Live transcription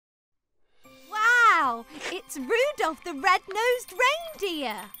It's Rudolph the red-nosed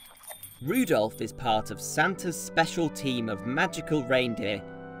reindeer. Rudolph is part of Santa's special team of magical reindeer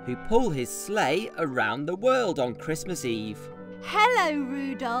who pull his sleigh around the world on Christmas Eve. Hello,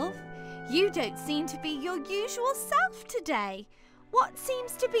 Rudolph. You don't seem to be your usual self today. What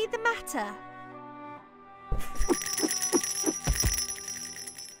seems to be the matter?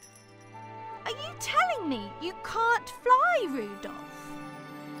 Are you telling me you can't fly, Rudolph?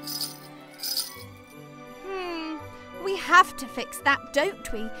 We have to fix that,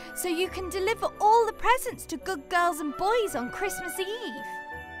 don't we? So you can deliver all the presents to good girls and boys on Christmas Eve.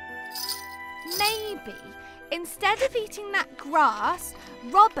 Maybe, instead of eating that grass,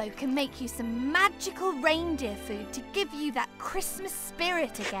 Robbo can make you some magical reindeer food to give you that Christmas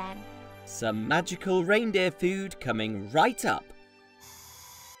spirit again. Some magical reindeer food coming right up.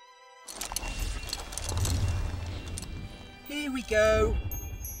 Here we go.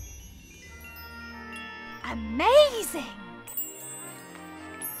 Amazing!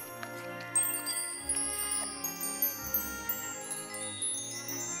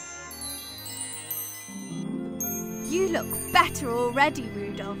 You look better already,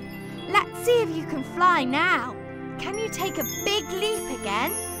 Rudolph. Let's see if you can fly now. Can you take a big leap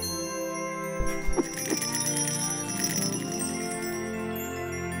again?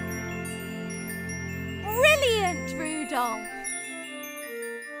 Brilliant, Rudolph!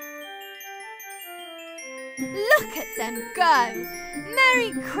 Look at them go!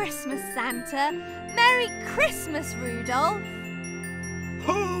 Merry Christmas, Santa! Merry Christmas, Rudolph!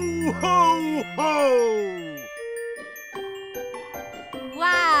 Ho, ho, ho!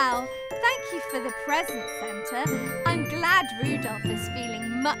 Wow! Thank you for the present, Santa. I'm glad Rudolph is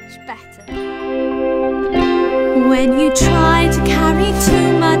feeling much better. When you try to carry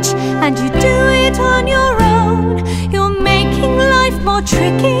too much and you do it on your own, you're making life more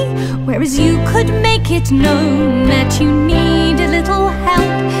tricky, whereas you could make it known that you need a little help,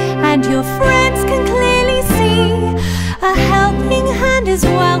 and your friends can clearly see a helping hand is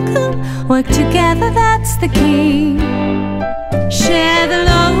welcome. Work together, that's the key. Share the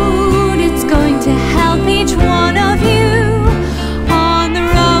load, it's going to help each one of you on the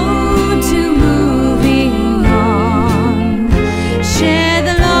road to moving on. Share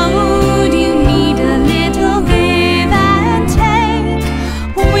the load, you need a little give and take.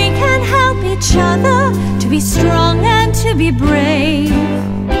 We can help each other to be strong and to be brave.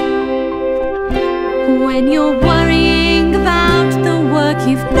 When you're worrying about the work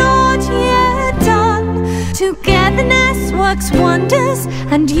you've not yet done, togetherness works wonders,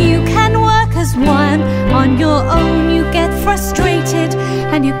 and you can work as one. On your own you get frustrated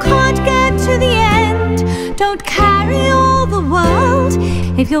and you can't get to the end. Don't carry all the world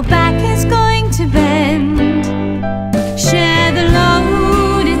if your back is going to bend. Share the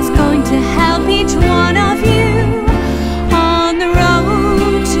load, it's going to help each one of you on the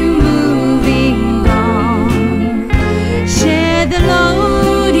road to moving on. Share the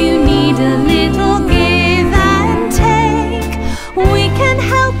load, you need a little give and take. We can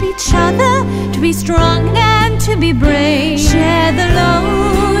help each other to be strong and to be brave. Share the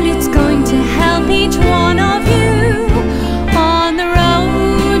load, it's going to help each one of you on the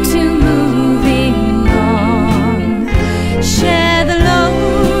road to moving on. Share the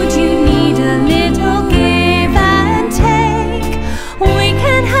load, you need a little give and take. We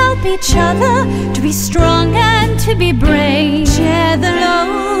can help each other to be strong and to be brave. Share the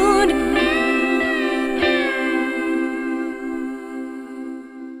load.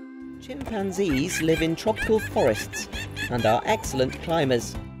 Chimpanzees live in tropical forests and are excellent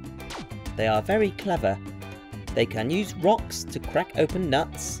climbers. They are very clever. They can use rocks to crack open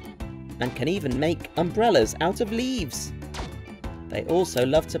nuts and can even make umbrellas out of leaves. They also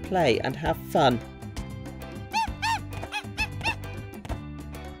love to play and have fun.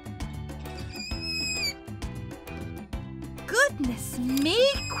 Goodness me,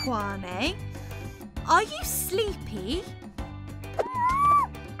 Kwame! Are you sleepy?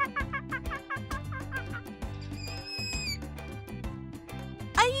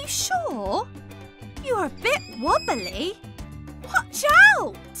 Are you sure? You're a bit wobbly. Watch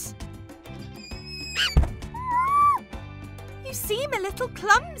out! You seem a little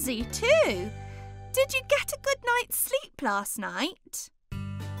clumsy too. Did you get a good night's sleep last night?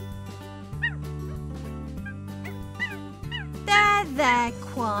 There,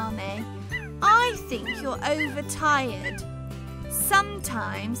 Kwame. I think you're overtired.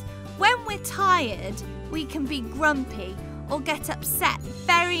 Sometimes, when we're tired, we can be grumpy or get upset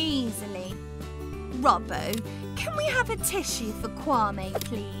very easily. Robbo, can we have a tissue for Kwame,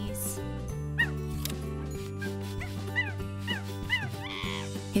 please?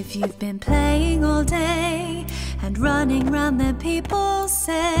 If you've been playing all day and running round, then people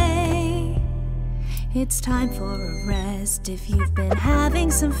say it's time for a rest. If you've been having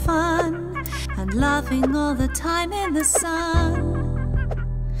some fun and laughing all the time in the sun,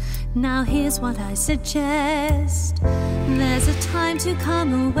 now here's what I suggest. There's a time to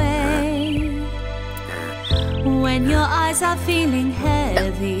come away when your eyes are feeling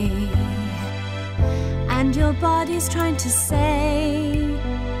heavy and your body's trying to say,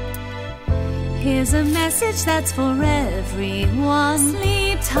 here's a message that's for everyone.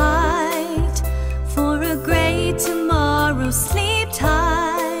 Sleep tight for a great tomorrow. Sleep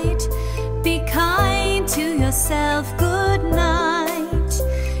tight, be kind to yourself. Good night.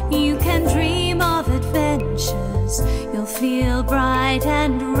 You can dream of adventures. You'll feel bright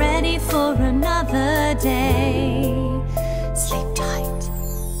and ready for another day. Sleep tight.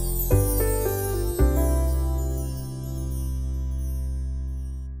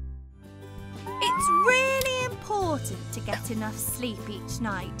 It's really important to get enough sleep each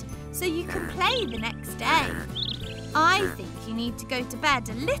night so you can play the next day. I think you need to go to bed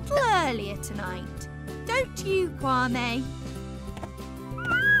a little earlier tonight. Don't you, Kwame?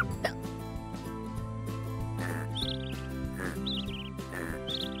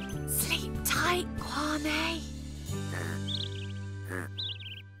 Sleep tight, Kwame.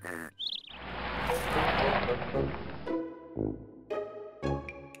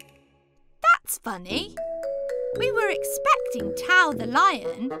 That's funny. We were expecting Tao the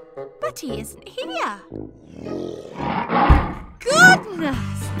lion, but he isn't here.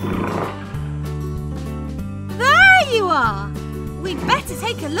 Goodness! There you are! We'd better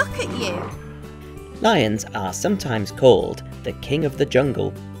take a look at you. Lions are sometimes called the king of the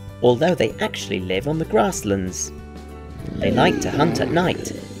jungle, although they actually live on the grasslands. They like to hunt at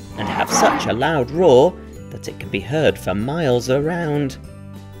night and have such a loud roar that it can be heard for miles around.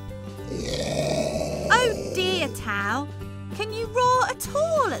 Oh dear, Tao. Can you roar at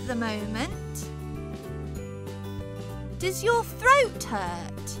all at the moment? Does your throat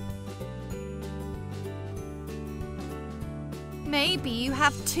hurt? Maybe you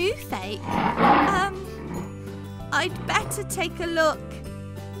have toothache. I'd better take a look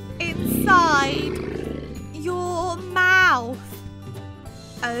inside your mouth.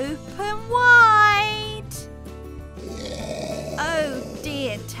 Open wide. Oh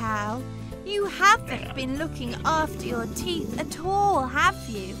dear, Tao. You haven't been looking after your teeth at all, have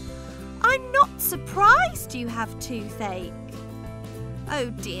you? I'm not surprised you have toothache. Oh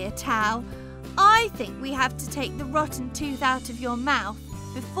dear, Tao. I think we have to take the rotten tooth out of your mouth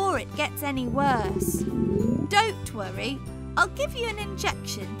before it gets any worse. Don't worry. I'll give you an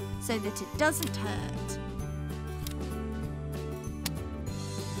injection so that it doesn't hurt.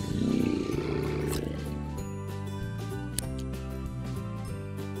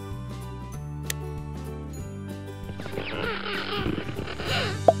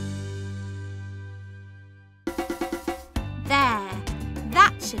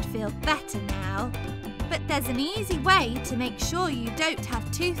 Should feel better now, but there's an easy way to make sure you don't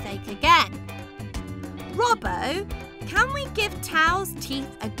have toothache again. Robbo, can we give Tao's teeth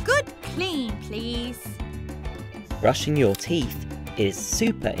a good clean, please? Brushing your teeth is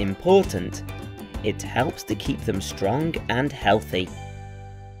super important. It helps to keep them strong and healthy.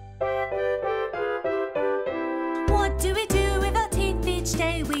 What do we do with our teeth each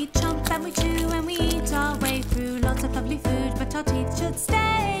day? We chomp and we chew and we eat our way through lots of lovely food, but our teeth should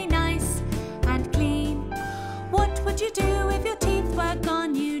stay nice and clean. What would you do if your teeth were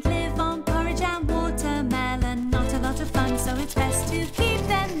gone? You'd live on porridge and watermelon. Not a lot of fun, so it's best to keep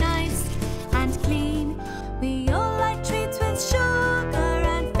them nice and clean. We all like treats with sugar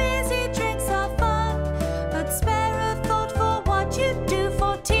and fizzy drinks are fun, but spare a thought for what you'd do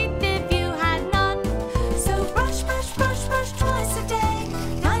for teeth if you had none. So brush, brush, brush, brush twice a day.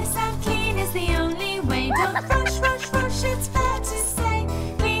 Nice and clean is the only way. Don't rush, rush, rush, it's fair to say.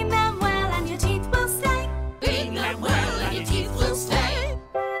 Clean them well and your teeth will stay. Clean them well and your teeth will stay.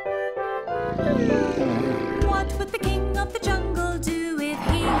 What would the king of the jungle do if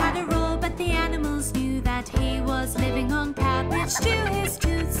he had a roar, but the animals knew that he was living on cabbage to his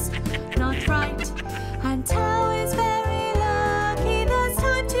tooths? Not right. And Tao is very lucky. There's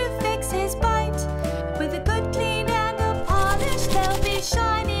time to fix his bite. With a good clean and a polish, they'll be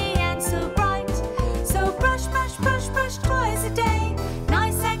shiny and so bright. So brush, brush, brush, brush twice a day.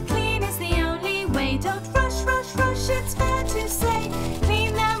 Nice and clean is the only way. Don't rush, rush, rush, it's fair to say.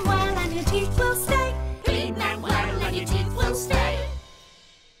 Clean them well and your teeth will stay. Clean them well and your teeth will stay.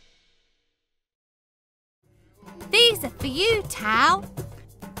 These are for you, Tao.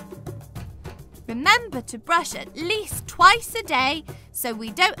 Remember to brush at least twice a day so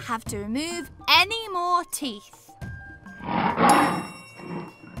we don't have to remove any more teeth.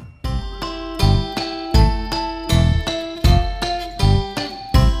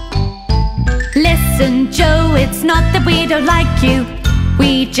 Listen, Joe, it's not that we don't like you,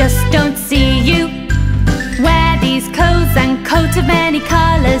 we just don't see you. Wear these clothes and coat of many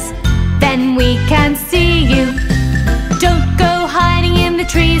colours, then we can see you. Don't go hiding in the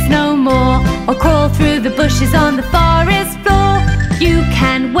trees no more, or crawl through the bushes on the forest floor. You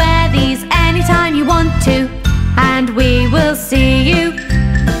can wear these anytime you want to, and we will see you.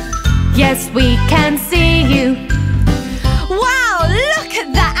 Yes, we can see you. Wow, look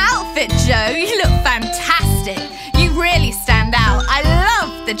at that outfit, Joe. You look fantastic. You really stand out. I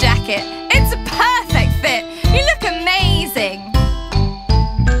love the jacket. It's a perfect fit. You look amazing.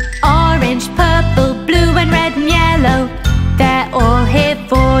 Orange, purple, blue and red and yellow, they're all here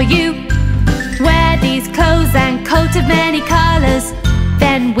for you. Wear these clothes and coat of many colours,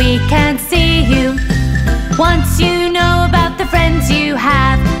 then we can see you. Once you know about the friends you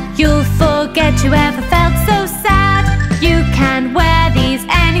have, you'll forget you ever felt so sad. You can wear these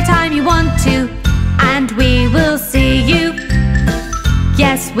anytime you want to, and we will see you.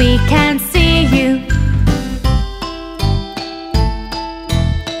 Yes, we can see you.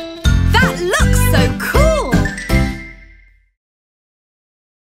 That looks so cool.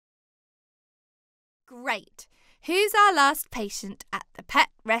 Great. Who's our last patient at the Pet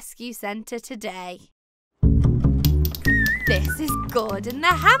Rescue Centre today? This is Gordon the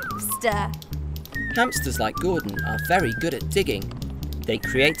hamster. Hamsters like Gordon are very good at digging. They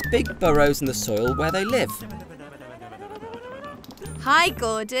create big burrows in the soil where they live. Hi,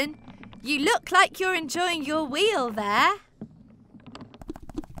 Gordon. You look like you're enjoying your wheel there.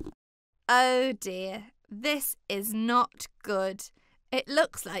 Oh dear, this is not good. It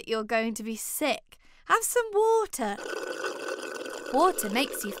looks like you're going to be sick. Have some water. Water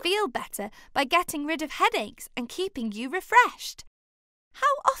makes you feel better by getting rid of headaches and keeping you refreshed.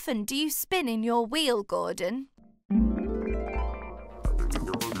 How often do you spin in your wheel, Gordon?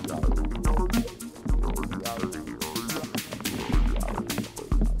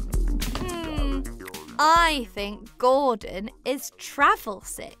 I think Gordon is travel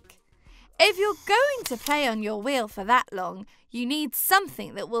sick. If you're going to play on your wheel for that long, you need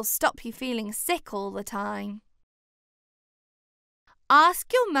something that will stop you feeling sick all the time.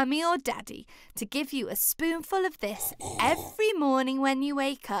 Ask your mummy or daddy to give you a spoonful of this every morning when you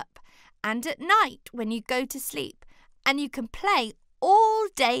wake up and at night when you go to sleep, and you can play all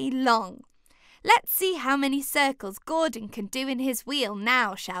day long. Let's see how many circles Gordon can do in his wheel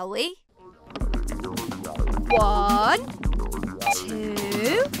now, shall we? 1, 2,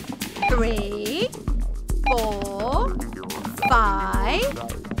 3, 4, 5,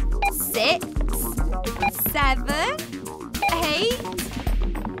 6, 7, 8,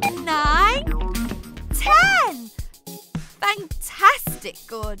 9, 10! Fantastic,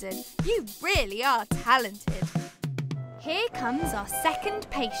 Gordon. You really are talented. Here comes our second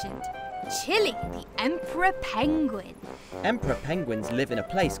patient, Chili, the emperor penguin. Emperor penguins live in a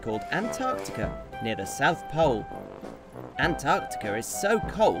place called Antarctica, near the South Pole. Antarctica is so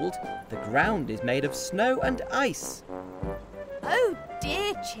cold, the ground is made of snow and ice. Oh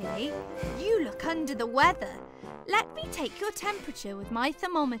dear, Chili, you look under the weather. Let me take your temperature with my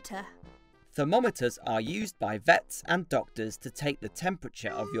thermometer. Thermometers are used by vets and doctors to take the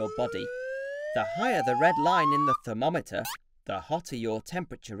temperature of your body. The higher the red line in the thermometer, the hotter your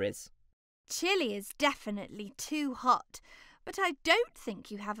temperature is. Chili is definitely too hot, but I don't think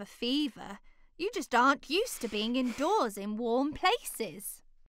you have a fever. You just aren't used to being indoors in warm places.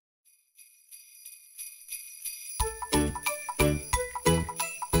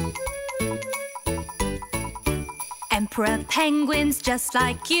 Emperor penguins just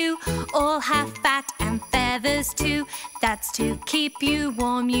like you all have fat and feathers too. That's to keep you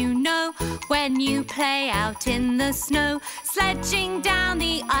warm, you know, when you play out in the snow. Sledging down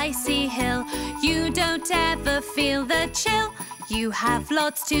the icy hill, you don't ever feel the chill. You have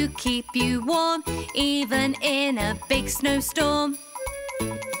lots to keep you warm, even in a big snowstorm.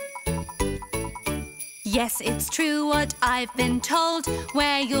 Yes, it's true what I've been told.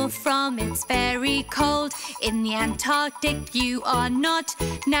 Where you're from, it's very cold. In the Antarctic, you are not.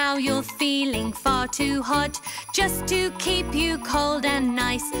 Now you're feeling far too hot. Just to keep you cold and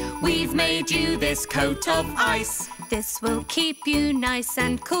nice, we've made you this coat of ice. This will keep you nice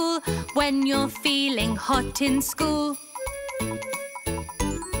and cool when you're feeling hot in school.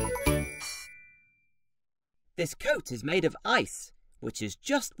 This coat is made of ice, which is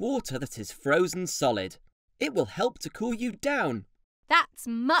just water that is frozen solid. It will help to cool you down. That's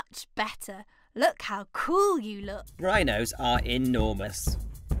much better. Look how cool you look. Rhinos are enormous.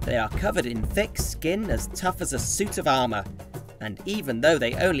 They are covered in thick skin as tough as a suit of armour, and even though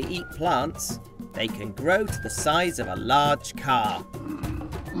they only eat plants, they can grow to the size of a large car.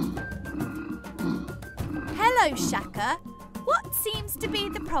 Hello, Shaka. What seems to be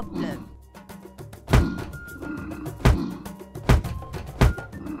the problem?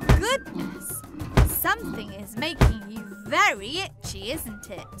 Goodness, something is making you very itchy, isn't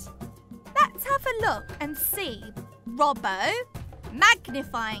it? Let's have a look and see. Robbo,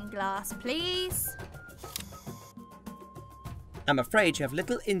 magnifying glass, please. I'm afraid you have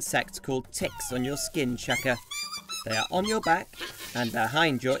little insects called ticks on your skin, Shaka. They are on your back and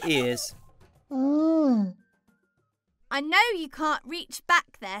behind your ears. I know you can't reach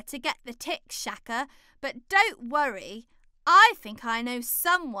back there to get the ticks, Shaka, but don't worry. I think I know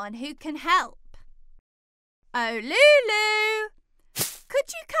someone who can help. Oh, Lulu! Could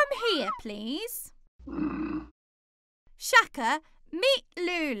you come here, please? Shaka, meet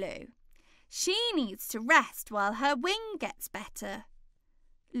Lulu. She needs to rest while her wing gets better.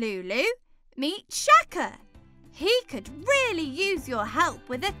 Lulu, meet Shaka. He could really use your help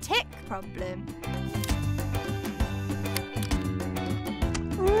with a tick problem.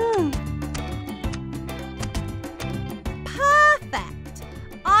 Perfect!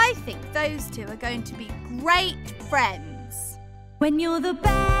 I think those two are going to be great friends. When you're the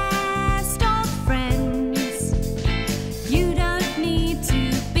best of friends, you don't need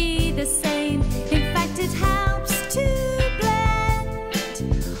to be the same. In fact, it helps to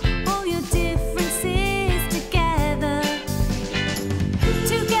blend all your differences together.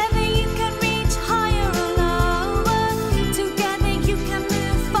 Together you can reach higher or lower. Together you can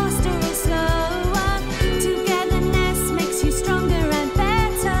move faster or slower. Togetherness makes you stronger and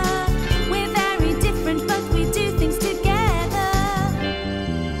better. We're very different, but we do things together.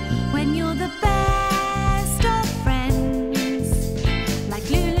 When you're the best of friends, like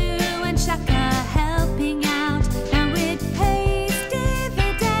Lulu and Shaka helping out, now it pays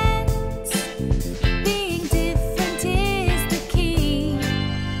dividends. Being different is the key.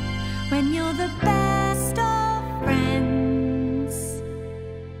 When you're the best of friends.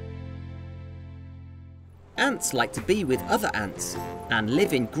 Ants like to be with other ants and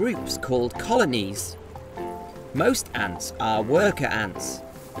live in groups called colonies. Most ants are worker ants,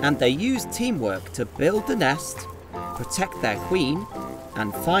 and they use teamwork to build the nest, protect their queen,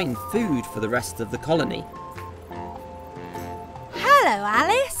 and find food for the rest of the colony. Hello,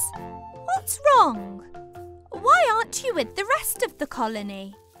 Alice. What's wrong? Why aren't you with the rest of the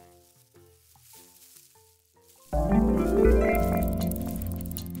colony?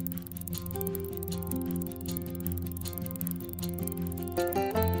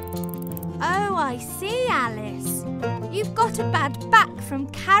 Oh, I see, Alice. You've got a bad back from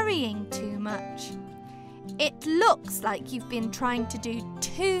carrying too much. It looks like you've been trying to do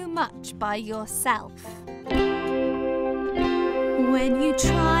too much by yourself. When you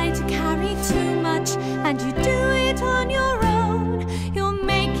try to carry too much and you do it on your own, you're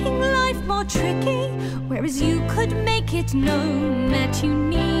making life more tricky, whereas you could make it known that you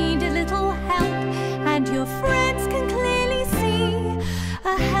need a little help, and your friends can clearly see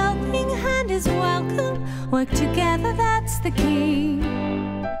a helping hand is welcome. Work together, that's the key.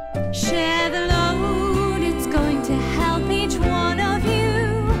 Share the load, it's going to help each one of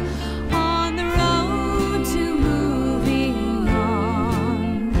you on the road to moving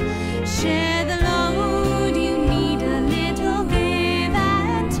on. Share the load, you need a little give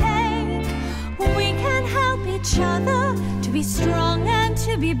and take. We can help each other to be strong and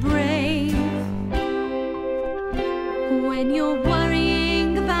to be brave. When you're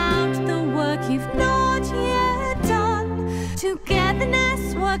worrying about the work you've not yet done,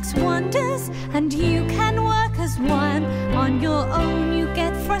 togetherness works wonders, and you can work as one. On your own you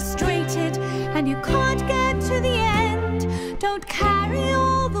get frustrated and you can't get to the end. Don't carry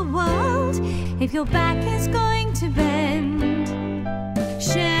all the world if your back is going to bend.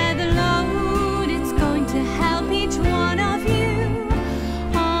 Share the load, it's going to help each one of you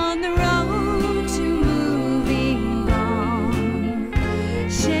on the road to moving on.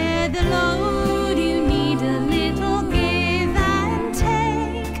 Share the load, you need a little give and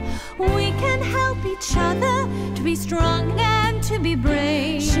take. We can help each other to be strong and to be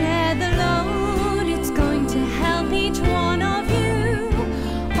brave. Share the load, it's going to help each one of you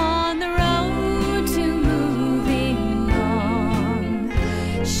on the road to moving on.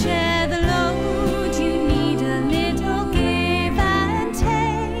 Share the load, you need a little give and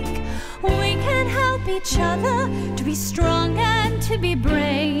take. We can help each other to be strong and to be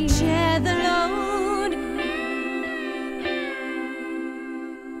brave. Share the load.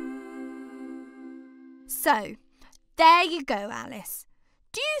 So, there you go, Alice.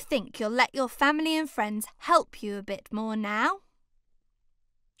 Do you think you'll let your family and friends help you a bit more now?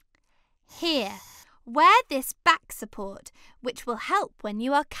 Here, wear this back support, which will help when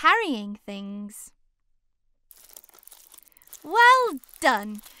you are carrying things. Well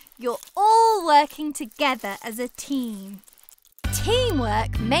done! You're all working together as a team.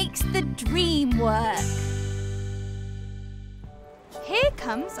 Teamwork makes the dream work. Here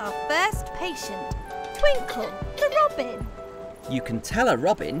comes our first patient, Twinkle the Robin. You can tell a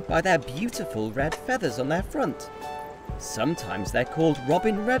robin by their beautiful red feathers on their front. Sometimes they're called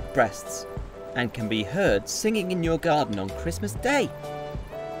robin redbreasts and can be heard singing in your garden on Christmas Day.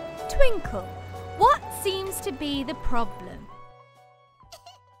 Twinkle, what seems to be the problem?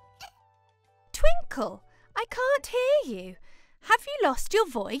 Twinkle, I can't hear you. Have you lost your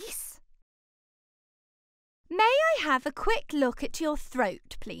voice? May I have a quick look at your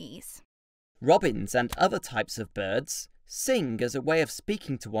throat, please? Robins and other types of birds sing as a way of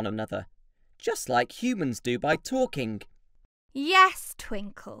speaking to one another, just like humans do by talking. Yes,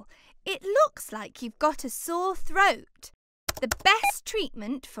 Twinkle. It looks like you've got a sore throat. The best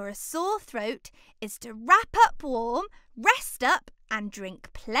treatment for a sore throat is to wrap up warm, rest up and drink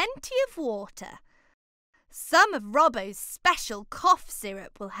plenty of water. Some of Robbo's special cough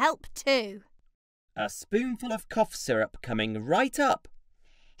syrup will help too. A spoonful of cough syrup coming right up.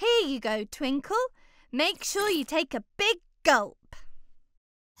 Here you go, Twinkle. Make sure you take a big gulp.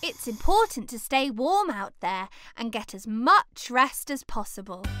 It's important to stay warm out there and get as much rest as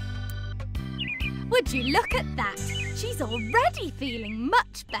possible. Would you look at that? She's already feeling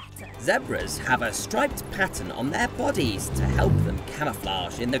much better. Zebras have a striped pattern on their bodies to help them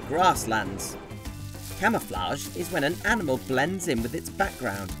camouflage in the grasslands. Camouflage is when an animal blends in with its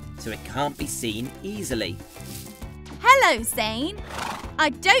background so it can't be seen easily. Hello, Zane. I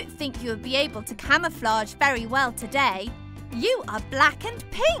don't think you'll be able to camouflage very well today. You are black and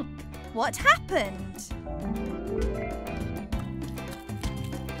pink. What happened?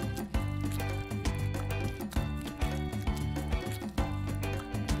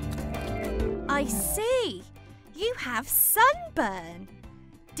 I see. You have sunburn.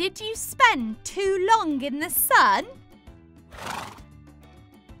 Did you spend too long in the sun?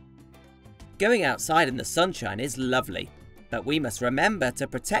 Going outside in the sunshine is lovely, but we must remember to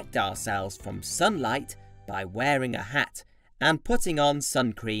protect ourselves from sunlight by wearing a hat and putting on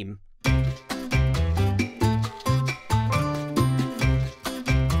sun cream.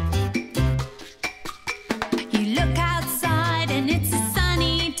 You look outside and it's a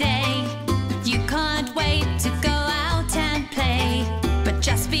sunny day. You can't wait to go out and play. But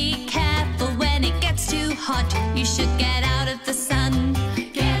just be careful when it gets too hot. You should get out of the sun.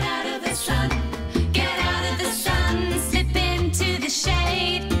 Get out of the sun. Get out of the sun. Slip into the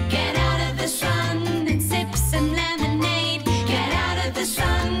shade. Get out of the sun and sip some lemonade. Get out of the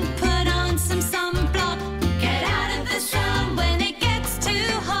sun. Put on some sunblock. Get out of the sun when it gets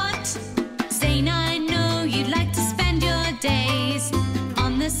too hot. Zane, I know you'd like to spend your days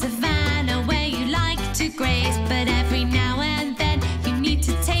on the savannah where you like to graze, but every now and then you need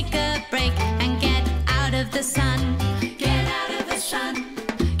to take a break and get out of the sun. Get out of the sun.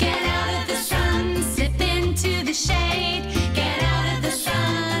 Get out of the sun. Slip into the shade. Get out of the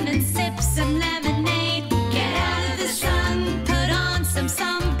sun and sip some lemonade. Get out of the sun. Put on some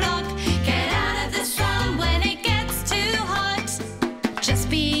sunblock. Get out of the sun when it gets too hot. Just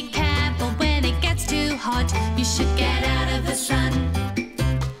be careful when it gets too hot. You should get out of the sun.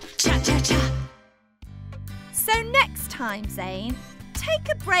 Cha-cha-cha. So next time, Zane, take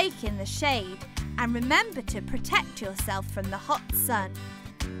a break in the shade and remember to protect yourself from the hot sun.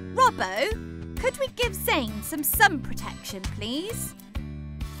 Robbo, could we give Zane some sun protection, please?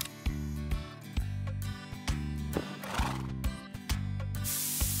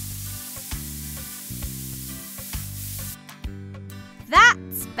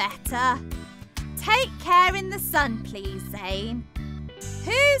 That's better. Take care in the sun, please, Zane.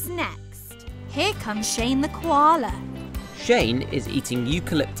 Who's next? Here comes Shane the koala. Shane is eating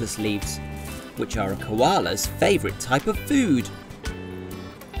eucalyptus leaves, which are a koala's favourite type of food.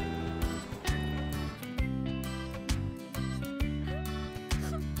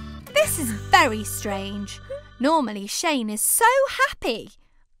 This is very strange. Normally Shane is so happy.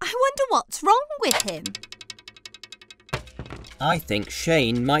 I wonder what's wrong with him. I think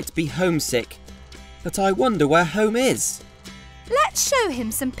Shane might be homesick, but I wonder where home is. Let's show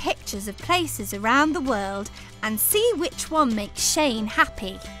him some pictures of places around the world and see which one makes Shane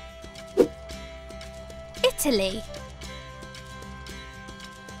happy. Italy.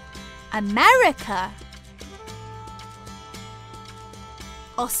 America.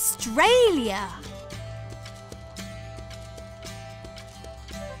 Australia.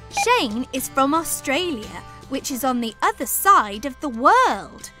 Shane is from Australia, which is on the other side of the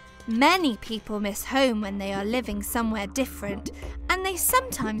world. Many people miss home when they are living somewhere different, and they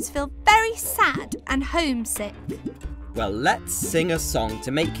sometimes feel very sad and homesick. Well, let's sing a song to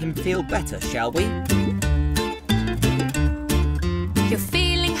make him feel better, shall we? You're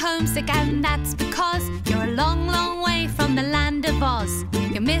feeling homesick and that's because you're a long, long way from the land of Oz.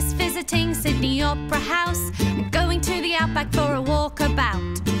 You miss visiting Sydney Opera House and going to the outback for a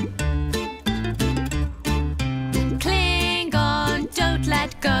walkabout. Cling on, don't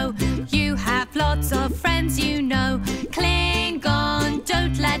let go. You have lots of friends you know. Cling on,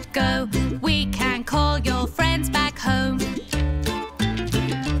 don't let go. We can call your friends back home.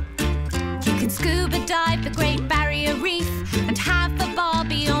 You can scuba dive the Great Barrier Reef and have a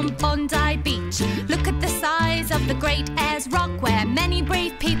barbie on Bondi Beach. Look at the size of the Great Ayers Rock, where many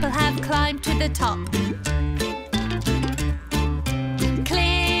brave people have climbed to the top.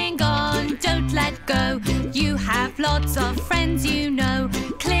 Cling on, don't let go. You have lots of friends you know.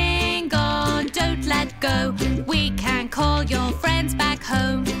 Cling on, don't let go. We can call your friends back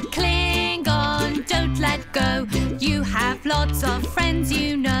home. Cling on, don't let go. You have lots of friends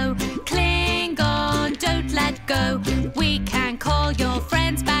you know. Cling on, don't let go. We can call your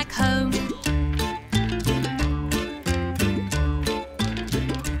friends back home.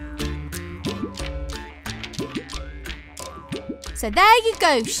 So there you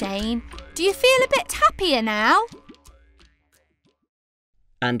go, Shane. Do you feel a bit happier now?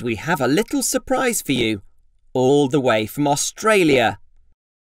 And we have a little surprise for you, all the way from Australia.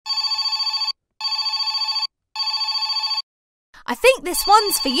 I think this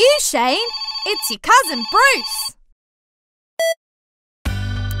one's for you, Shane. It's your cousin Bruce.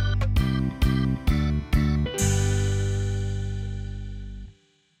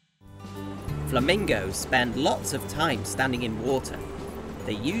 Flamingos spend lots of time standing in water.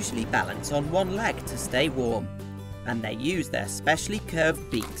 They usually balance on one leg to stay warm, and they use their specially curved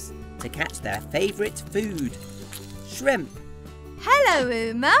beaks to catch their favourite food, shrimp. Hello,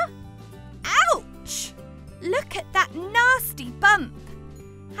 Uma. Ouch! Look at that nasty bump.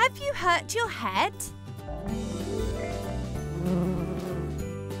 Have you hurt your head?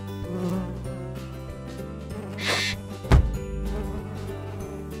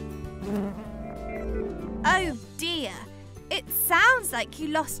 Oh dear, it sounds like you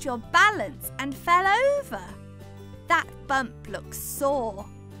lost your balance and fell over. That bump looks sore.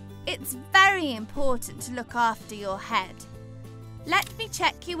 It's very important to look after your head. Let me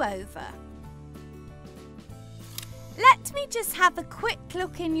check you over. Let me just have a quick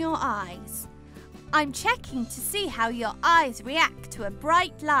look in your eyes. I'm checking to see how your eyes react to a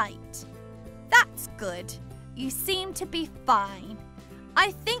bright light. That's good. You seem to be fine.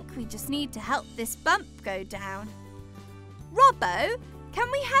 I think we just need to help this bump go down. Robbo,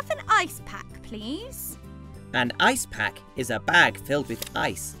 can we have an ice pack, please? An ice pack is a bag filled with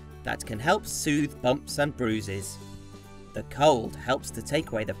ice that can help soothe bumps and bruises. The cold helps to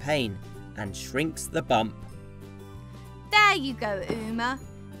take away the pain and shrinks the bump. There you go, Uma.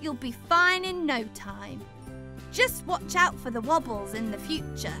 You'll be fine in no time. Just watch out for the wobbles in the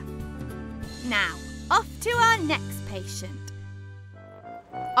future. Now, off to our next patient.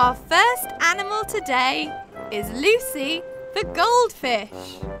 Our first animal today is Lucy, the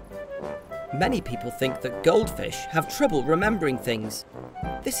goldfish. Many people think that goldfish have trouble remembering things.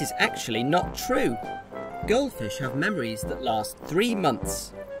 This is actually not true. Goldfish have memories that last 3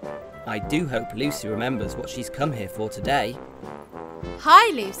 months. I do hope Lucy remembers what she's come here for today.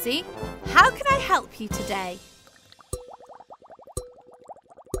 Hi, Lucy. How can I help you today?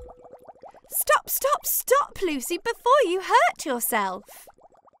 Stop, Lucy, before you hurt yourself.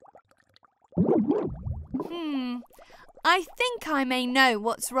 I think I may know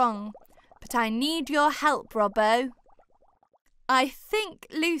what's wrong, but I need your help, Robbo. I think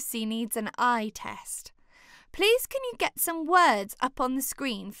Lucy needs an eye test. Please can you get some words up on the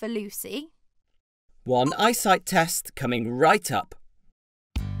screen for Lucy? One eyesight test coming right up.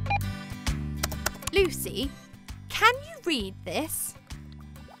 Lucy, can you read this?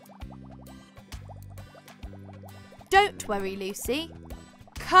 Don't worry, Lucy.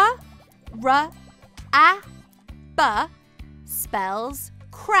 K-R-A-B spells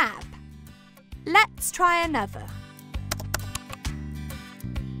crab. Let's try another.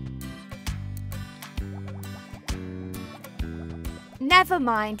 Never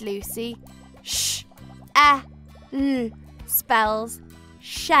mind, Lucy. Sh-a-l spells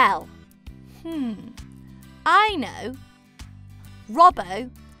shell. I know. Robbo,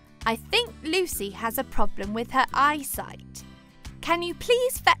 I think Lucy has a problem with her eyesight. Can you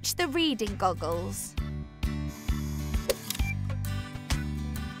please fetch the reading goggles?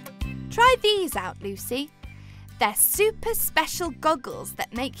 Try these out, Lucy. They're super special goggles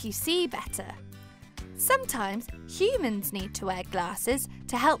that make you see better. Sometimes humans need to wear glasses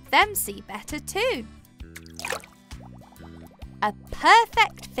to help them see better too. A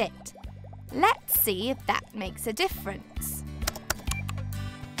perfect fit. Let's see if that makes a difference.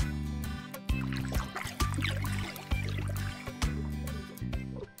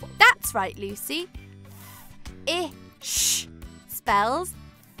 That's right, Lucy. Ish spells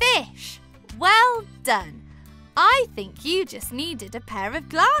fish. Well done. I think you just needed a pair of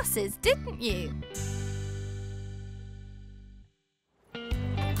glasses, didn't you?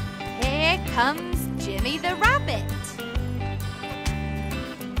 Here comes Jimmy the rabbit.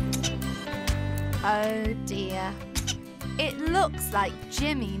 Oh dear. It looks like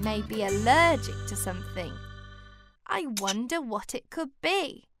Jimmy may be allergic to something. I wonder what it could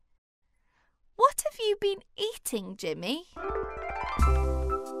be. What have you been eating, Jimmy?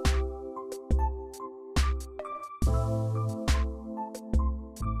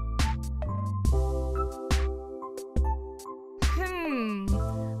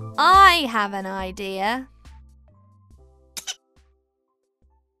 I have an idea.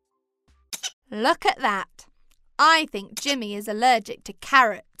 Look at that. I think Jimmy is allergic to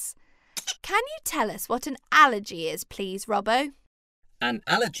carrots. Can you tell us what an allergy is, please, Robbo? An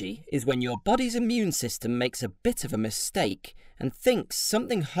allergy is when your body's immune system makes a bit of a mistake and thinks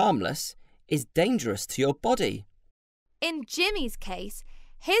something harmless is dangerous to your body. In Jimmy's case,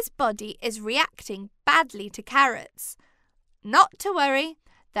 his body is reacting badly to carrots. Not to worry,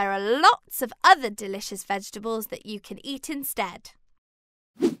 there are lots of other delicious vegetables that you can eat instead.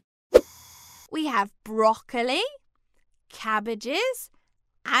 We have broccoli, cabbages,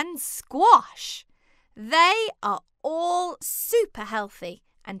 and squash. They are all super healthy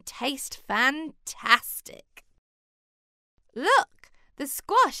and taste fantastic. Look, the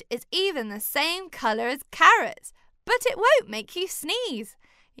squash is even the same colour as carrots, but it won't make you sneeze.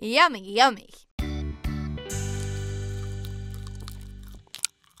 Yummy, yummy.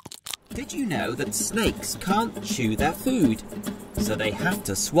 Did you know that snakes can't chew their food, so they have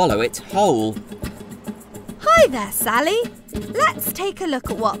to swallow it whole? Hi there, Sally. Let's take a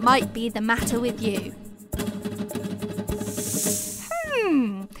look at what might be the matter with you.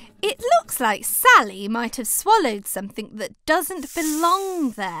 It looks like Sally might have swallowed something that doesn't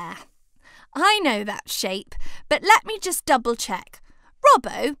belong there. I know that shape, but let me just double check.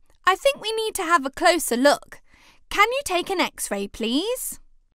 Robbo, I think we need to have a closer look. Can you take an X-ray, please?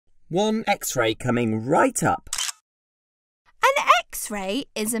 One X-ray coming right up. An X-ray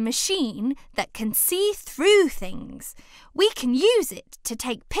is a machine that can see through things. We can use it to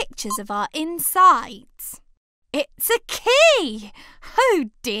take pictures of our insides. It's a key! Oh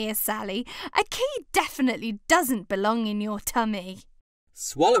dear, Sally, a key definitely doesn't belong in your tummy.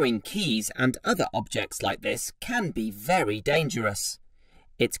 Swallowing keys and other objects like this can be very dangerous.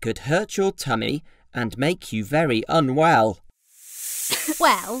 It could hurt your tummy and make you very unwell.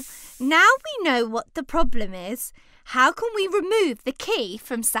 Well, now we know what the problem is. How can we remove the key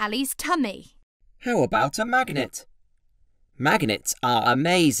from Sally's tummy? How about a magnet? Magnets are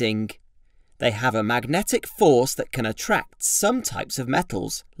amazing. They have a magnetic force that can attract some types of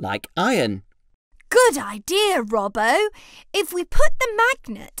metals, like iron. Good idea, Robbo. If we put the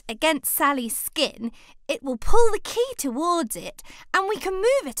magnet against Sally's skin, it will pull the key towards it, and we can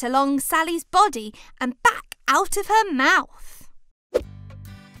move it along Sally's body and back out of her mouth.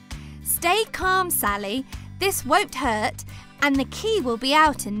 Stay calm, Sally. This won't hurt, and the key will be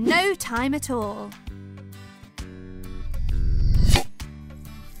out in no time at all.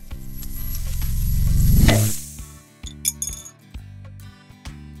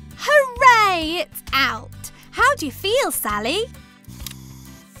 Hooray! It's out! How do you feel, Sally?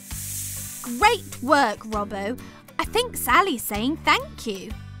 Great work, Robbo. I think Sally's saying thank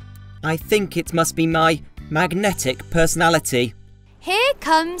you. I think it must be my magnetic personality. Here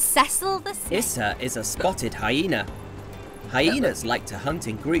comes Cecil the Snake. Issa is a spotted hyena. Hyenas like to hunt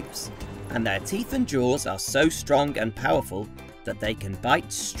in groups, and their teeth and jaws are so strong and powerful that they can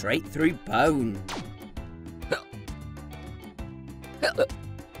bite straight through bone.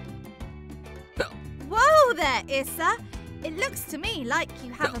 Whoa there, Issa. It looks to me like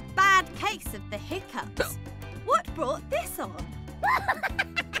you have a bad case of the hiccups. What brought this on?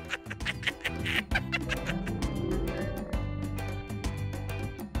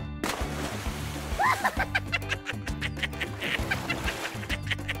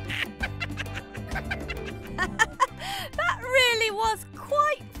 That really was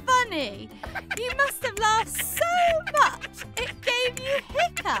quite funny. You must have laughed so much it gave you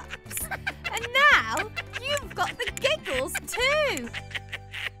hiccups. And now you've got the giggles too.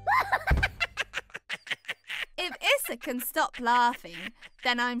 Issa can stop laughing,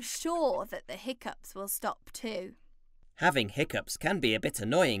 then I'm sure that the hiccups will stop too. Having hiccups can be a bit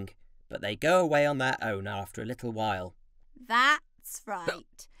annoying, but they go away on their own after a little while. That's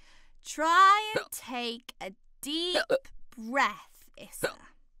right. Try and take a deep breath, Issa.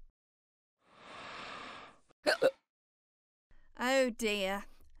 Oh dear,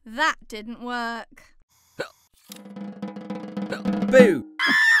 that didn't work. Boo!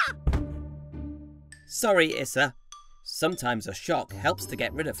 Sorry, Issa. Sometimes a shock helps to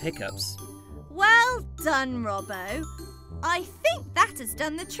get rid of hiccups. Well done, Robbo. I think that has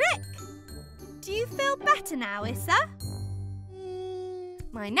done the trick. Do you feel better now, Issa?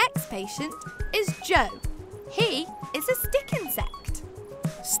 My next patient is Joe. He is a stick insect.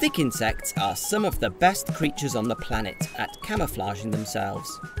 Stick insects are some of the best creatures on the planet at camouflaging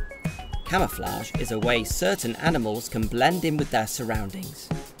themselves. Camouflage is a way certain animals can blend in with their surroundings.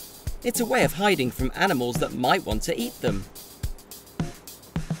 It's a way of hiding from animals that might want to eat them.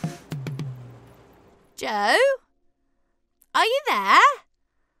 Joe? Are you there?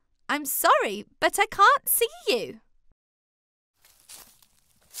 I'm sorry, but I can't see you.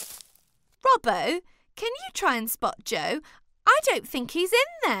 Robbo, can you try and spot Joe? I don't think he's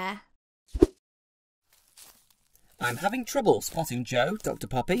in there. I'm having trouble spotting Joe, Dr.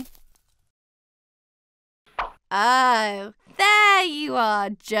 Poppy. Oh, there you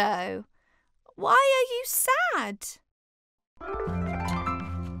are, Joe. Why are you sad?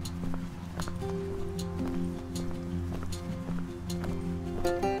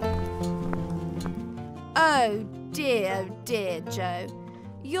 Oh dear, Joe.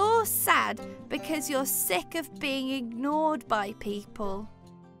 You're sad because you're sick of being ignored by people.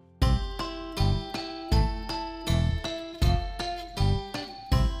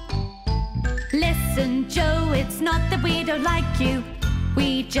 Listen, Joe, it's not that we don't like you.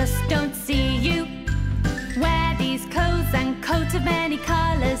 We just don't see you. Wear these clothes and coat of many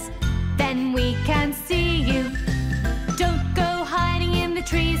colours, then we can see you. Don't go hiding in the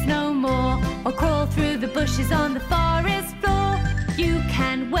trees no more, or crawl through the bushes on the forest floor. You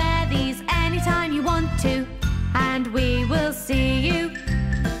can wear these anytime you want to, and we will see you.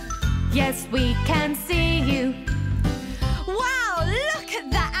 Yes, we can see you. Wow, look at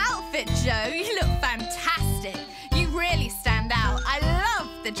that outfit, Joe. You look fantastic. You really stand out. I love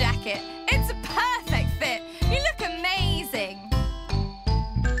the jacket. It's a perfect fit. You look amazing.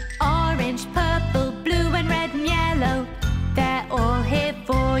 Orange, purple, blue and red and yellow, they're all here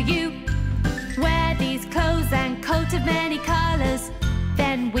for you. Wear these clothes and coat of many colours,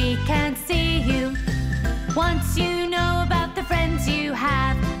 then we can see you. Once you know about the friends you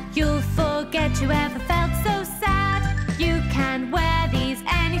have, you'll forget you ever felt so sad. You can wear these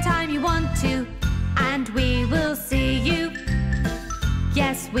anytime you want to, and we will see you.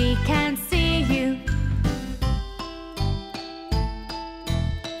 Yes, we can see you.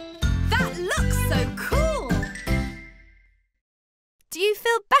 That looks so cool. Do you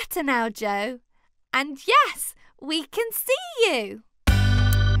feel better now, Joe? And yes, we can see you.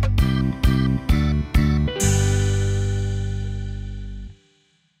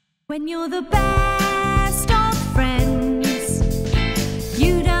 When you're the best of friends,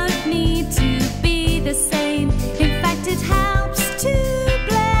 you don't need to be the same. In fact, it helps to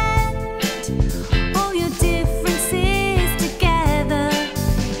blend all your differences together.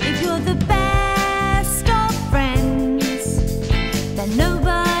 If you're the best of friends, then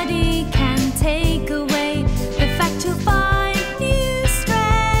nobody can take away the fact you'll find new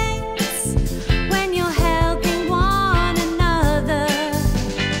strengths when you're helping one another.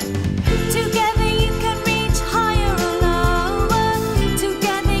 Together you can reach higher or lower.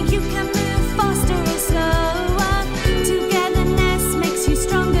 Together you can move faster or slower. Together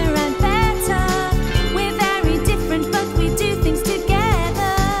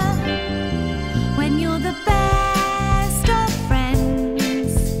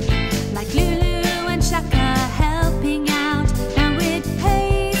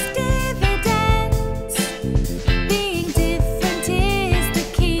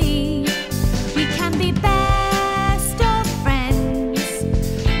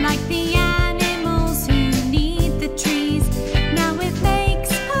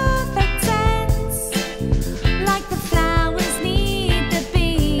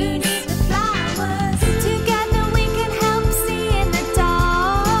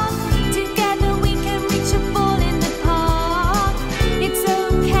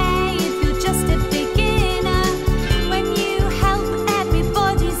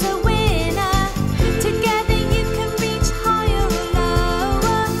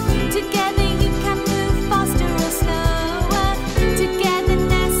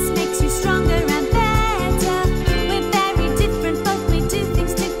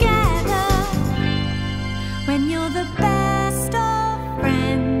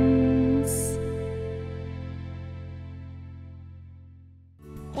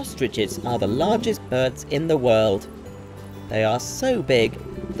Ostriches are the largest birds in the world. They are so big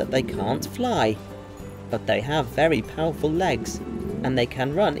that they can't fly, but they have very powerful legs and they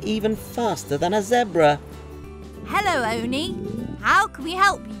can run even faster than a zebra. Hello, Oni. How can we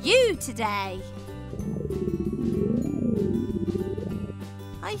help you today?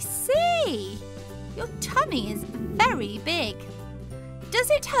 I see. Your tummy is very big. Does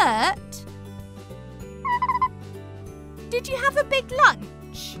it hurt? Did you have a big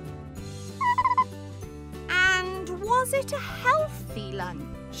lunch? And was it a healthy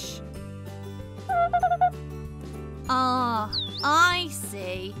lunch? Ah, I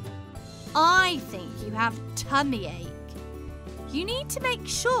see. I think you have tummy ache. You need to make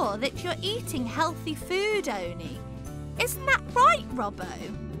sure that you're eating healthy food, Oni. Isn't that right, Robbo?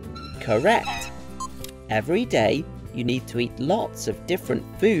 Correct. Every day you need to eat lots of different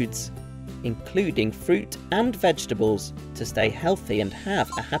foods, including fruit and vegetables, to stay healthy and have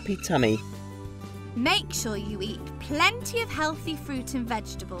a happy tummy. Make sure you eat plenty of healthy fruit and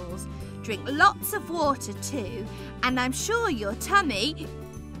vegetables. Drink lots of water too, and I'm sure your tummy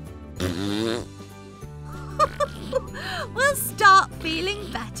will start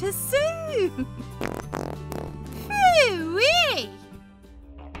feeling better soon. Phooey!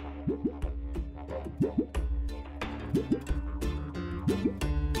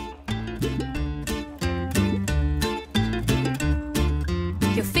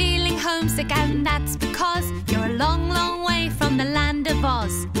 You're feeling homesick and that's because you're a long, long way from the land of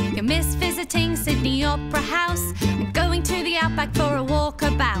Oz. You miss visiting Sydney Opera House and going to the outback for a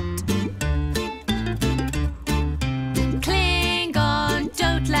walkabout. Cling on,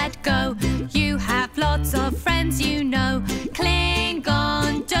 don't let go. You have lots of friends you know. Cling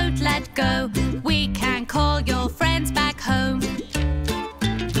on, don't let go. We can call your friends back home.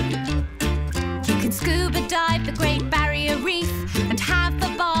 You can scuba dive the Great Barrier Reef and have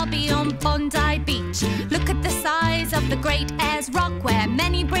a barbie on Bondi Beach. Look at the size of the Great Ayers Rock, where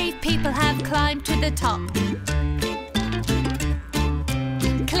many brave people have climbed to the top.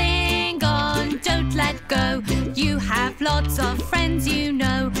 Cling on, don't let go. You have lots of friends you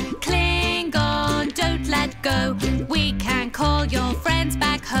know. Cling on, don't let go. We can call your friends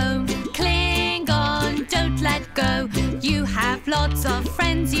back home. Cling on, don't let go. You have lots of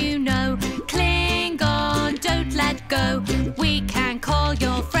friends you know. Cling on, don't let go. We can call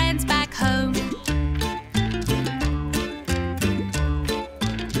your friends back home.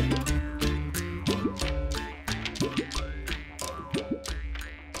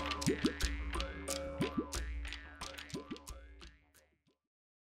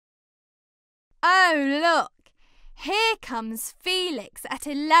 Oh, look! Here comes Felix at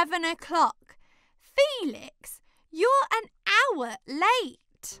 11 o'clock. Felix, you're an hour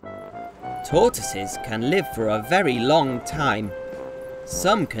late. Tortoises can live for a very long time.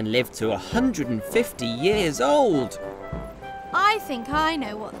 Some can live to 150 years old. I think I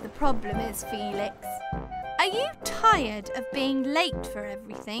know what the problem is, Felix. Are you tired of being late for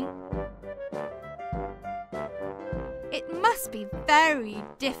everything? It must be very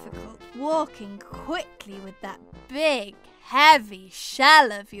difficult walking quickly with that big, heavy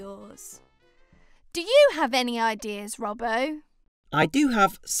shell of yours. Do you have any ideas, Robbo? I do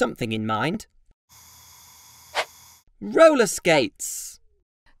have something in mind. Roller skates!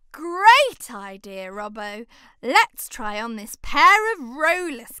 Great idea, Robbo. Let's try on this pair of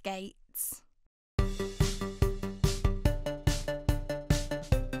roller skates.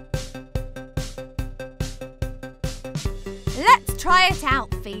 Let's try it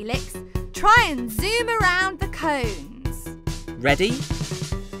out, Felix. Try and zoom around the cones. Ready,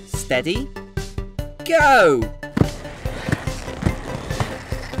 steady, go!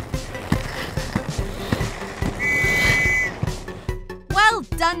 Well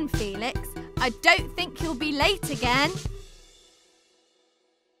done, Felix. I don't think you'll be late again.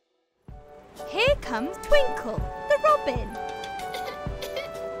 Here comes Twinkle, the robin.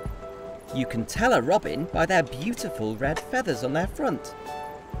 You can tell a robin by their beautiful red feathers on their front.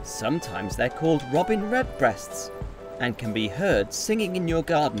 Sometimes they're called robin redbreasts and can be heard singing in your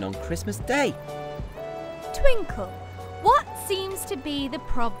garden on Christmas Day. Twinkle, what seems to be the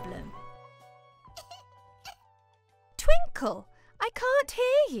problem? Twinkle, I can't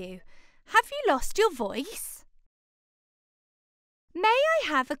hear you. Have you lost your voice? May I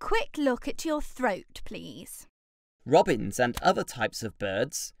have a quick look at your throat, please? Robins and other types of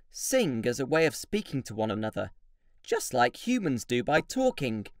birds sing as a way of speaking to one another, just like humans do by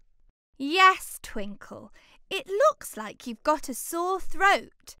talking. Yes, Twinkle. It looks like you've got a sore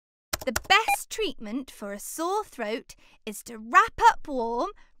throat. The best treatment for a sore throat is to wrap up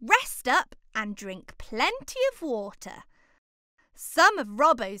warm, rest up and drink plenty of water. Some of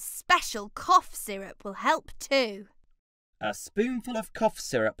Robbo's special cough syrup will help too. A spoonful of cough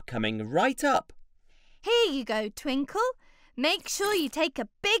syrup coming right up. Here you go, Twinkle. Make sure you take a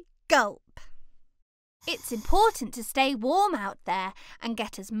big gulp. It's important to stay warm out there and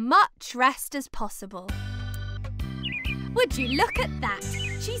get as much rest as possible. Would you look at that?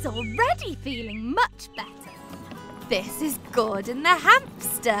 She's already feeling much better. This is Gordon the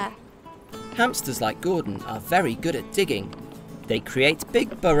hamster. Hamsters like Gordon are very good at digging. They create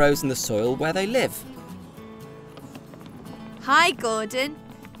big burrows in the soil where they live. Hi, Gordon.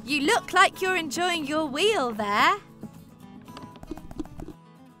 You look like you're enjoying your wheel there.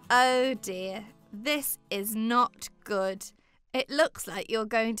 Oh dear, this is not good. It looks like you're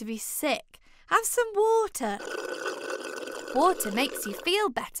going to be sick. Have some water. Water makes you feel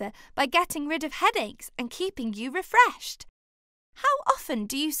better by getting rid of headaches and keeping you refreshed. How often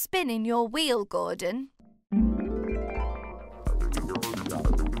do you spin in your wheel, Gordon?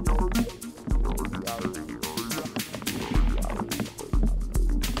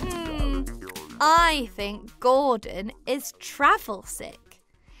 I think Gordon is travel sick.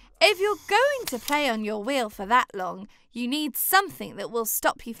 If you're going to play on your wheel for that long, you need something that will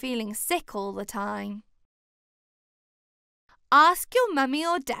stop you feeling sick all the time. Ask your mummy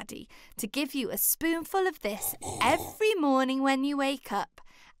or daddy to give you a spoonful of this every morning when you wake up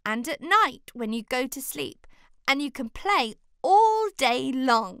and at night when you go to sleep, and you can play all day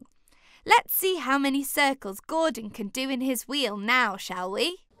long. Let's see how many circles Gordon can do in his wheel now, shall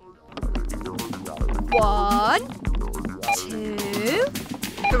we? 1, 2,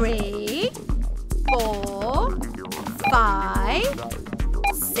 3, 4, 5,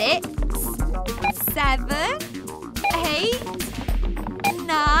 6, 7, 8,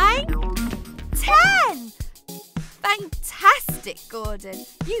 9, 10! Fantastic, Gordon.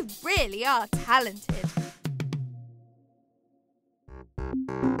 You really are talented.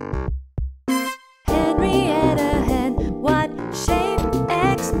 Henrietta Hen, what shape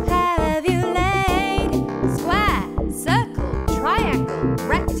eggs have you laid? Square, circle, triangle,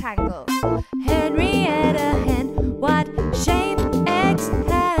 rectangle. Henrietta Hen, what shape eggs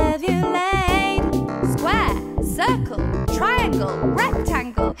have you laid? Square, circle, triangle,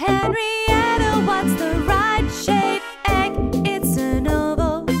 rectangle. Henrietta, what's the right shape egg? It's an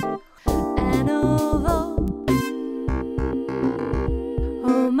oval, an oval.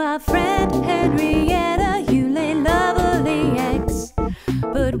 Oh, my friend Henrietta, you lay lovely eggs.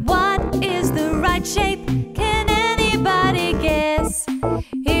 But what is the right shape? Can anybody guess?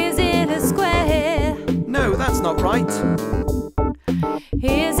 Is it a square? No, that's not right.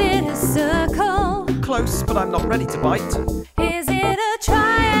 Is it a circle? Close, but I'm not ready to bite. Is it a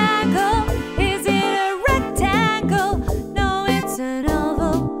triangle? Is it a rectangle? No, it's an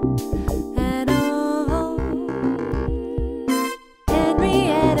oval, an oval.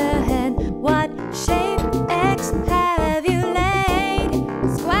 Henrietta Hen, what shape eggs have you laid?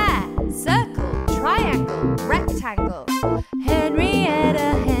 Square, circle, triangle, rectangle.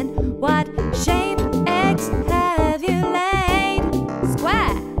 Henrietta Hen, what shape eggs have you laid?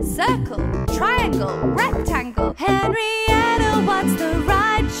 Square, circle, triangle, rectangle. Henrietta, what's the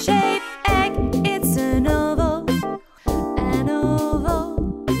right shape egg? It's an oval, an oval.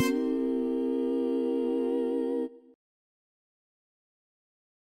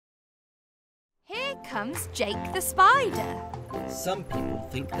 Here comes Jake the spider. Some people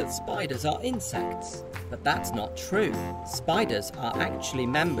think that spiders are insects, but that's not true. Spiders are actually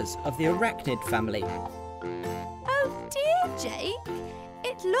members of the arachnid family. Oh dear, Jake.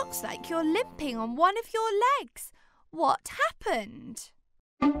 It looks like you're limping on one of your legs. What happened?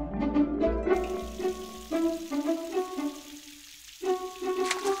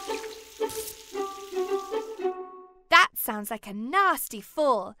 That sounds like a nasty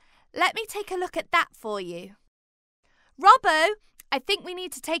fall. Let me take a look at that for you. Robbo, I think we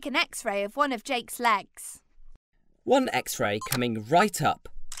need to take an X-ray of one of Jake's legs. One X-ray coming right up.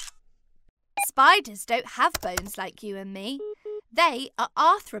 Spiders don't have bones like you and me. They are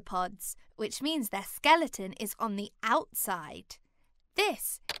arthropods, which means their skeleton is on the outside.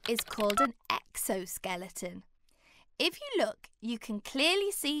 This is called an exoskeleton. If you look, you can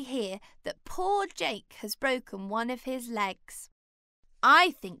clearly see here that poor Jake has broken one of his legs.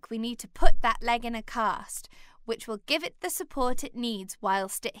 I think we need to put that leg in a cast, which will give it the support it needs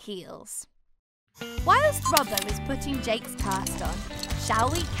whilst it heals. Whilst Robbo is putting Jake's cast on, shall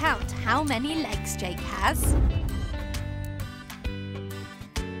we count how many legs Jake has?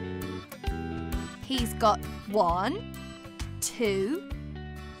 He's got 1, 2,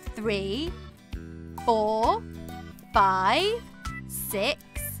 3, 4, 5, 6,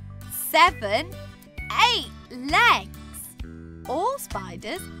 7, 8 legs. all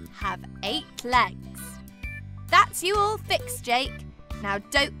spiders have 8 legs. That's you all fixed, Jake. Now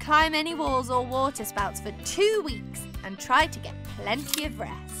don't climb any walls or water spouts for 2 weeks and try to get plenty of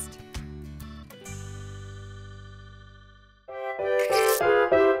rest.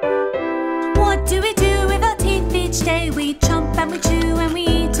 What do we do with our teeth each day? We chomp and we chew and we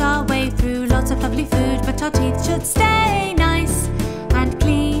eat our way through lots of lovely food, but our teeth should stay nice and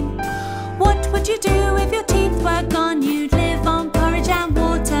clean. What would you do if your teeth were gone? You'd live on porridge and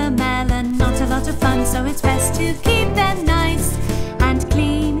watermelon. Not a lot of fun, so it's best to keep them nice and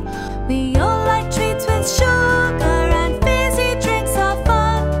clean. We all like treats with sugar and fizzy drinks are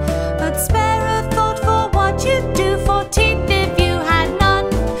fun, but spare a thought for what you'd do for teeth if you had none.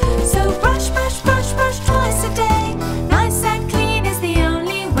 So brush, brush, brush, brush twice a day. Nice and clean is the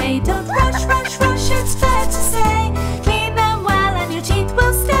only way. Don't rush, rush, rush, it's fair to say. Clean them well and your teeth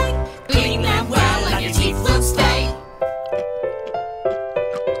will stay. Clean them well and your teeth will stay.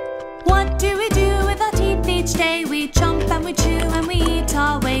 What do we do with our teeth each day? We chomp and we chew and we eat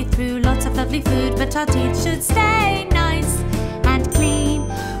our way through lots of lovely food, but our teeth should stay nice and clean.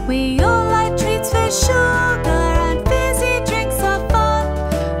 We all like treats with sugar and fizzy drinks are fun,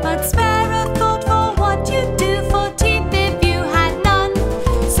 but spare a thought for what you'd do for teeth if you had none.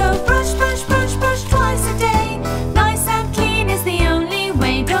 So brush, brush, brush, brush twice a day. Nice and clean is the only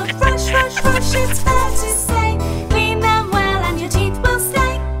way. Don't rush, rush, rush, it's fair to say. Clean them well and your teeth will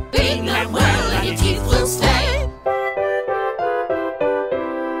stay. Clean them well and your teeth will stay.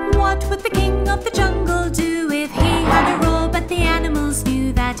 What would the king of the jungle do if he had a roar, but the animals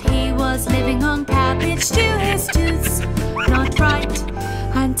knew that he was living on cabbage to his tooths? Not right.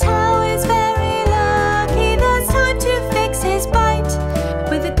 And Tao is very lucky, there's time to fix his bite.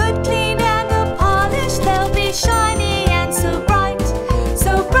 With a good clean and a polish, they'll be shiny and so bright.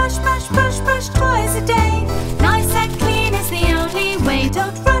 So brush, brush, brush, brush twice a day. Nice and clean is the only way.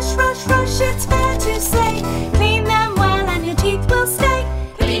 Don't rush, rush, rush, it's fair to say. Clean them well and your teeth will stay.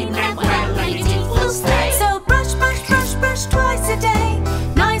 Clean them well and your teeth will stay. So brush, brush, brush, brush twice a day.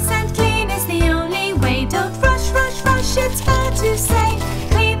 Nice and clean is the only way. Don't rush, rush, rush, it's fair to say.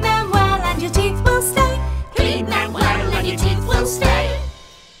 Clean them well and your teeth will stay. Clean them well and your teeth will stay.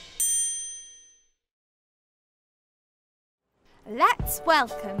 Let's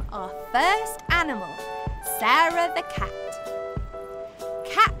welcome our first animal, Sarah the cat.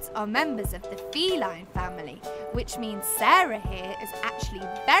 Cats are members of the feline family, which means Sarah here is actually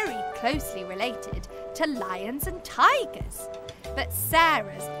very closely related to lions and tigers. But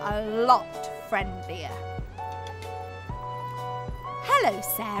Sarah's a lot friendlier. Hello,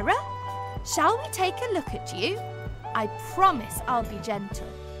 Sarah. Shall we take a look at you? I promise I'll be gentle.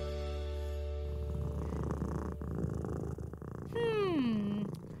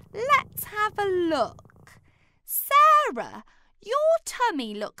 Let's have a look. Sarah, your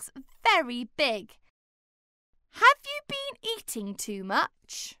tummy looks very big. Have you been eating too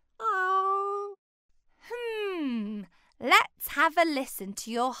much? Let's have a listen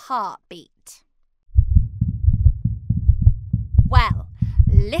to your heartbeat. Well,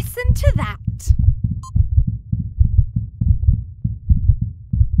 listen to that.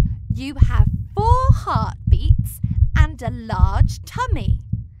 You have 4 heartbeats and a large tummy.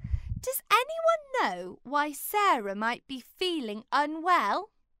 Does anyone know why Sarah might be feeling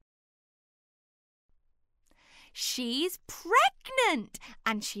unwell? She's pregnant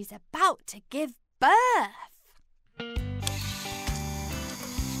and she's about to give birth.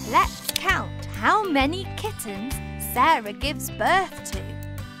 Let's count how many kittens Sarah gives birth to.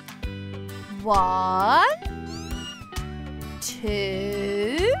 1,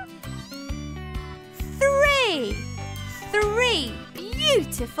 2, 3. 3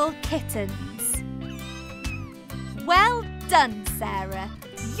 beautiful kittens. Well done, Sarah.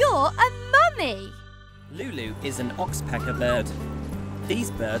 You're a mummy. Lulu is an oxpecker bird.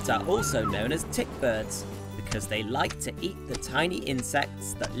 These birds are also known as tick birds because they like to eat the tiny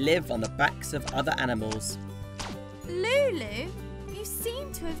insects that live on the backs of other animals. Lulu, you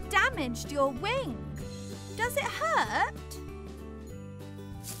seem to have damaged your wing. Does it hurt?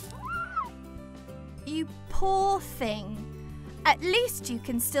 You poor thing. At least you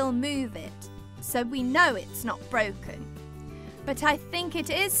can still move it, so we know it's not broken. But I think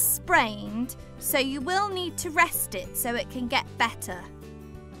it is sprained, so you will need to rest it so it can get better.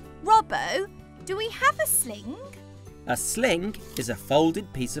 Robbo, do we have a sling? A sling is a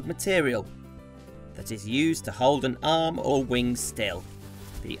folded piece of material that is used to hold an arm or wing still.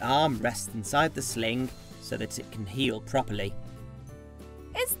 The arm rests inside the sling so that it can heal properly.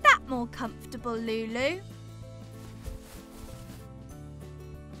 Is that more comfortable, Lulu?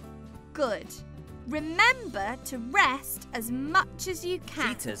 Good. Remember to rest as much as you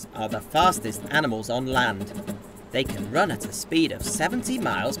can. Cheetahs are the fastest animals on land. They can run at a speed of 70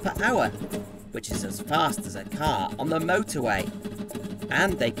 miles per hour, which is as fast as a car on the motorway.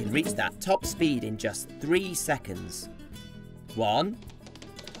 And they can reach that top speed in just 3 seconds. 1,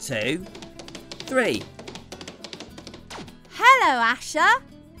 2, 3. Hello, Asher.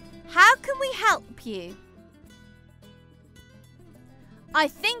 How can we help you? I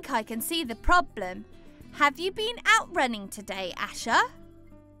think I can see the problem. Have you been out running today, Asher?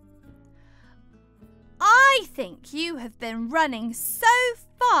 I think you have been running so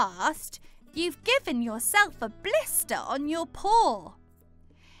fast you've given yourself a blister on your paw.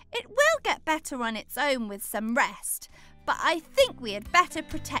 It will get better on its own with some rest, but I think we had better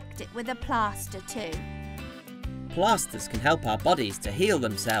protect it with a plaster too. Plasters can help our bodies to heal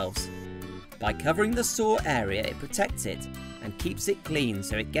themselves. By covering the sore area, it protects it and keeps it clean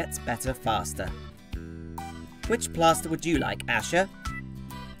so it gets better faster. Which plaster would you like, Asher?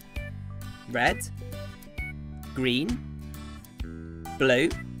 Red? Green? Blue?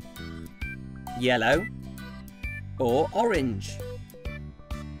 Yellow? Or orange?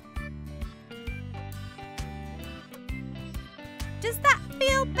 Does that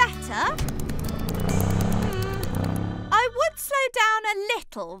feel better? I would slow down a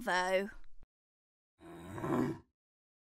little though.